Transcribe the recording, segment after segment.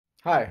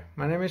Hi,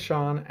 my name is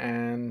Sean,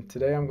 and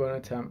today I'm going to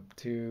attempt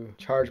to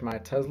charge my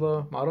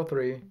Tesla Model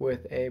 3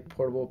 with a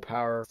portable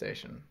power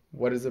station.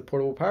 What is a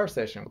portable power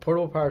station? A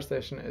portable power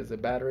station is a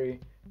battery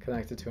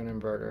connected to an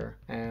inverter,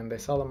 and they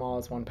sell them all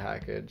as one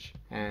package,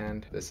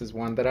 and this is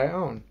one that I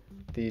own.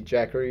 The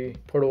Jackery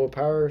Portable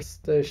Power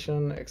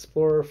Station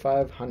Explorer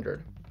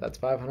 500. That's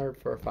 500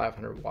 for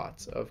 500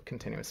 watts of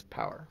continuous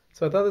power.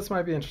 So I thought this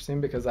might be interesting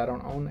because I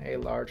don't own a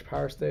large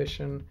power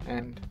station,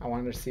 and I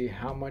wanted to see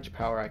how much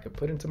power I could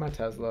put into my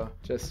Tesla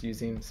just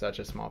using such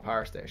a small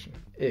power station,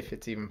 if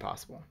it's even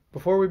possible.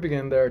 Before we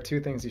begin, there are two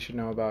things you should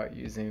know about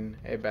using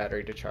a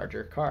battery to charge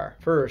your car.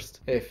 First,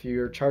 if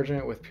you're charging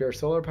it with pure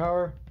solar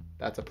power,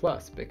 that's a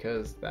plus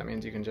because that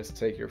means you can just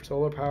take your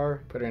solar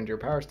power, put it into your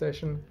power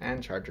station,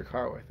 and charge your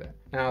car with it.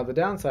 Now, the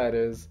downside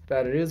is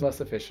that it is less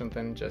efficient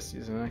than just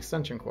using an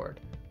extension cord.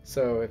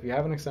 So if you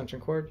have an extension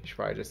cord, you should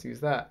probably just use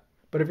that.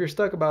 But if you're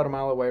stuck about a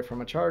mile away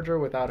from a charger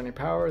without any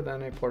power,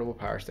 then a portable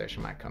power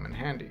station might come in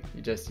handy.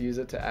 You just use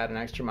it to add an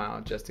extra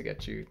mile just to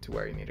get you to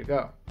where you need to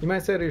go. You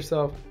might say to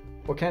yourself,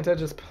 well, can't I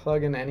just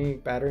plug in any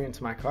battery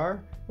into my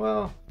car?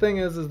 Well, the thing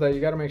is that you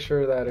got to make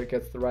sure that it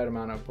gets the right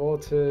amount of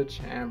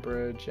voltage,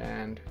 amperage,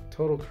 and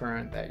total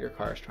current that your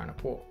car is trying to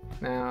pull.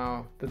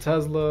 Now, the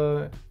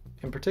Tesla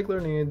in particular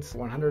needs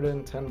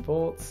 110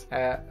 volts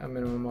at a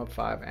minimum of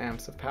 5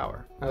 amps of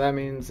power. Now that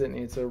means it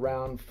needs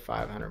around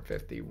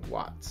 550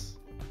 watts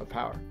of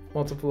power.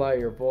 Multiply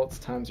your volts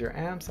times your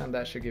amps, and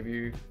that should give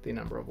you the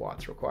number of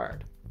watts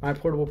required. My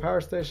portable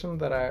power station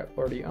that I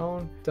already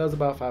own does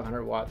about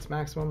 500 watts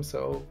maximum,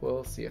 so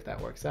we'll see if that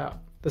works out.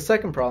 The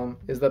second problem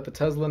is that the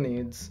Tesla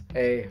needs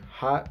a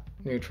hot,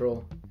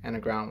 neutral, and a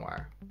ground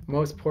wire.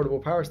 Most portable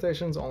power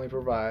stations only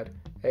provide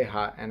a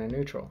hot and a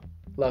neutral.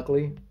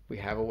 Luckily, we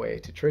have a way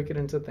to trick it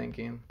into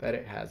thinking that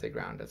it has a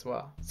ground as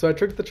well. So I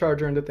tricked the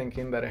charger into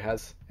thinking that it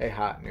has a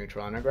hot,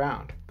 neutral, and a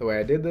ground. The way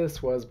I did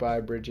this was by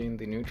bridging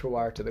the neutral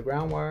wire to the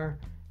ground wire,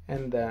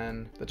 and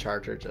then the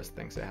charger just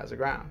thinks it has a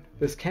ground.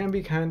 This can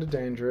be kind of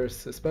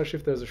dangerous, especially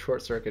if there's a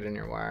short circuit in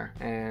your wire,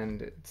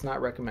 and it's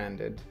not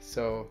recommended.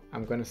 So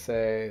I'm going to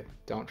say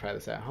don't try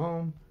this at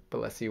home,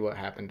 but let's see what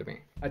happened to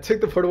me. I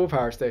took the portable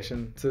power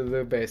station to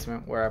the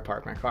basement where I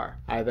parked my car.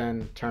 I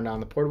then turned on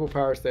the portable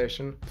power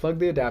station,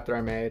 plugged the adapter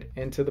I made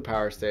into the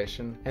power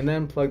station, and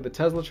then plugged the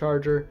Tesla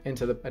charger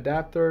into the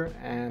adapter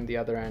and the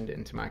other end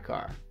into my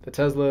car. The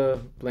Tesla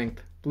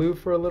blinked blue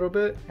for a little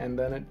bit, and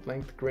then it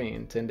blinked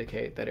green to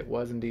indicate that it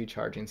was indeed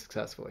charging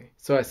successfully.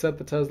 So I set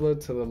the Tesla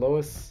to the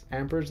lowest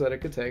amperage that it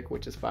could take,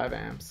 which is 5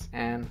 amps,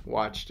 and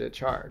watched it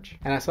charge.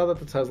 And I saw that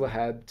the Tesla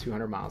had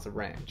 200 miles of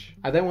range.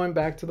 I then went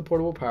back to the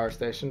portable power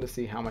station to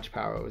see how much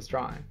power it was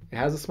drawing. It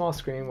has a small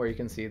screen where you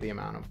can see the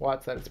amount of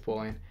watts that it's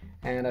pulling,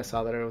 and I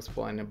saw that it was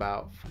pulling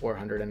about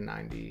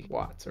 490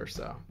 watts or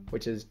so,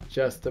 which is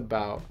just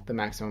about the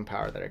maximum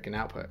power that it can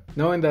output.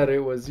 Knowing that it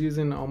was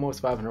using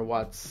almost 500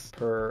 watts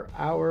per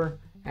hour,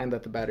 and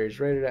that the battery is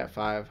rated at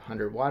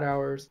 500 watt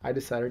hours, I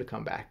decided to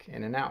come back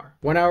in an hour.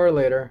 1 hour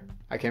later,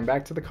 I came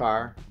back to the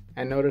car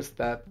and noticed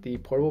that the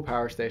portable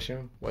power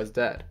station was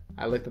dead.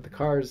 I looked at the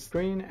car's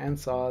screen and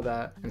saw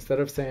that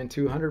instead of saying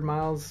 200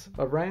 miles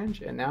of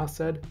range, it now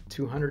said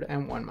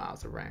 201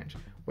 miles of range,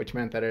 which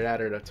meant that it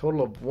added a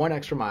total of 1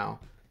 extra mile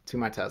to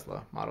my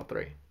Tesla Model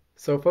 3.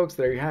 So folks,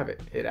 there you have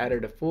it. It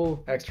added a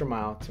full extra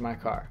mile to my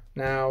car.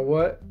 Now,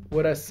 what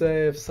would I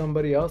say if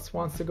somebody else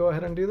wants to go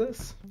ahead and do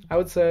this? I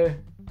would say,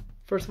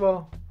 first of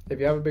all, if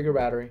you have a bigger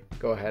battery,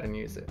 go ahead and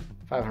use it.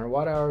 500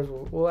 watt hours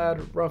will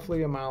add roughly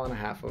 1.5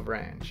 miles of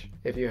range.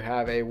 If you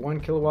have a 1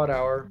 kilowatt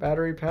hour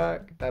battery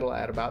pack, that'll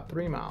add about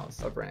 3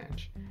 miles of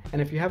range.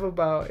 And if you have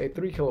about a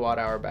 3 kilowatt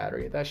hour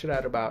battery, that should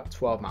add about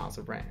 12 miles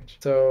of range.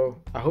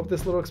 So I hope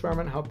this little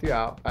experiment helped you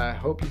out. I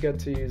hope you get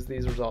to use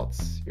these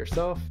results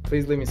yourself.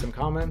 Please leave me some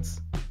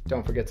comments.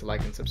 Don't forget to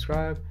like and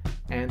subscribe.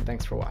 And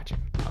thanks for watching.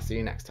 I'll see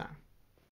you next time.